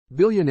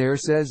Billionaire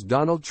says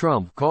Donald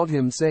Trump called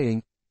him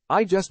saying,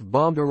 "I just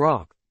bombed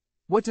Iraq.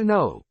 What to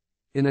know?"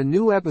 In a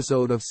new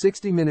episode of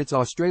 60 Minutes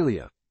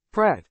Australia,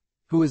 Pratt,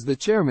 who is the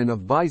chairman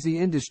of Visy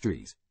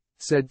Industries,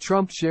 said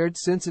Trump shared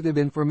sensitive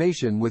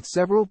information with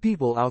several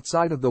people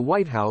outside of the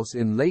White House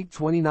in late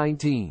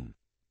 2019.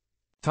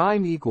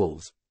 Time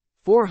equals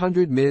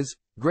 400 ms.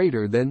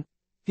 greater than.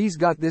 He's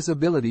got this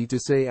ability to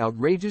say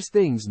outrageous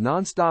things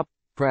non-stop,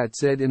 Pratt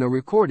said in a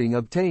recording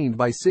obtained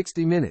by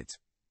 60 Minutes.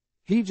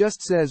 He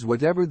just says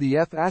whatever the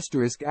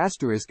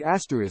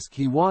 ****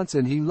 he wants,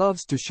 and he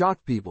loves to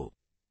shock people.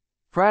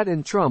 Pratt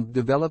and Trump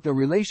developed a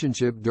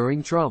relationship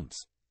during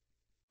Trump's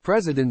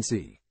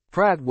presidency.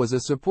 Pratt was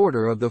a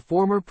supporter of the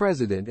former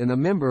president and a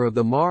member of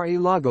the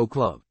Mar-a-Lago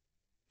club.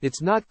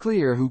 It's not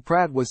clear who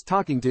Pratt was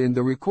talking to in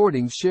the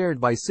recordings shared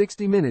by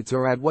 60 Minutes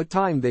or at what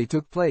time they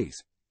took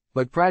place,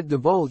 but Pratt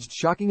divulged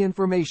shocking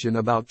information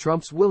about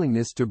Trump's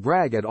willingness to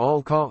brag at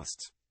all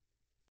costs.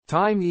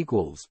 Time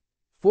equals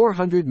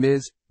 400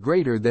 ms.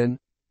 greater than.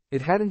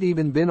 It hadn't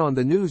even been on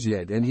the news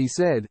yet and he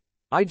said,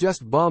 "I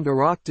just bombed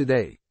Iraq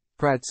today,"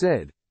 Pratt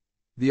said.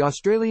 The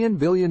Australian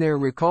billionaire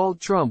recalled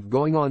Trump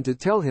going on to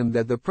tell him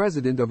that the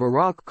president of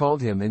Iraq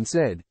called him and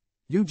said,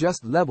 "You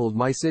just leveled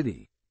my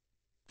city."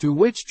 To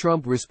which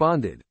Trump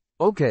responded,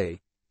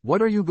 "Okay,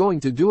 what are you going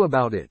to do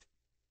about it?"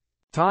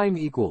 Time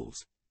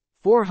equals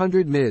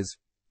 400 ms.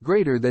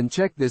 greater than.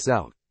 Check this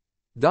out.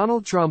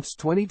 Donald Trump's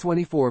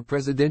 2024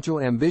 presidential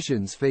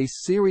ambitions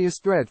face serious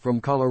threat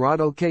from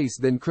Colorado case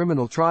then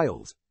criminal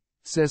trials,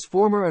 says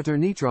former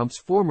attorney. Trump's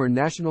former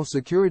national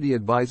security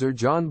advisor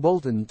John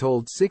Bolton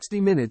told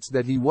 60 Minutes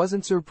that he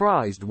wasn't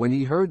surprised when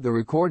he heard the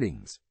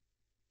recordings.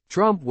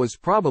 Trump was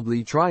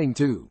probably trying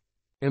to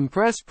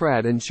impress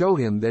Pratt and show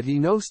him that he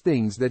knows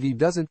things that he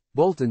doesn't,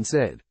 Bolton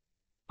said.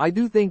 "I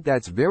do think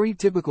that's very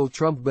typical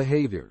Trump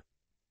behavior."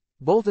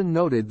 Bolton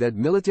noted that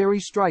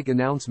military strike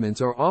announcements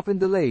are often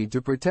delayed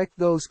to protect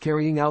those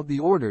carrying out the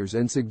orders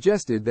and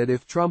suggested that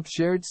if Trump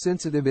shared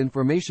sensitive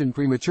information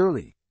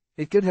prematurely,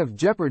 it could have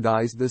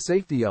jeopardized the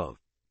safety of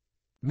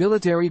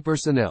military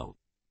personnel.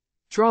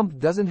 "Trump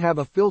doesn't have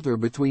a filter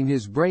between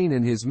his brain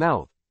and his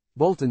mouth,"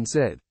 Bolton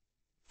said.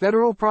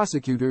 Federal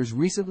prosecutors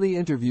recently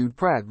interviewed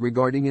Pratt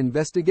regarding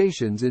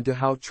investigations into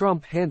how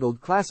Trump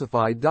handled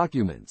classified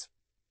documents.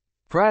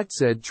 Pratt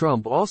said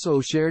Trump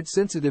also shared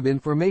sensitive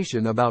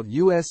information about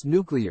U.S.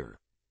 nuclear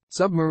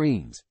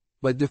submarines,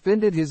 but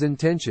defended his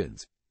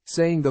intentions,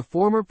 saying the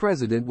former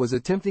president was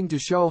attempting to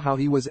show how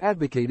he was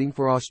advocating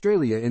for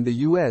Australia in the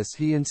U.S.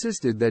 He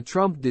insisted that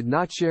Trump did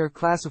not share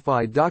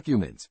classified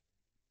documents.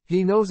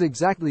 He knows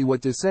exactly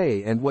what to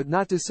say and what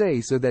not to say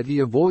so that he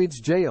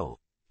avoids jail,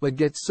 but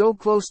gets so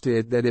close to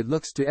it that it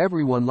looks to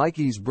everyone like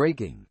he's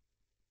breaking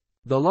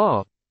the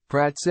law,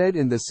 Pratt said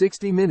in the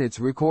 60 Minutes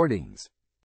recordings.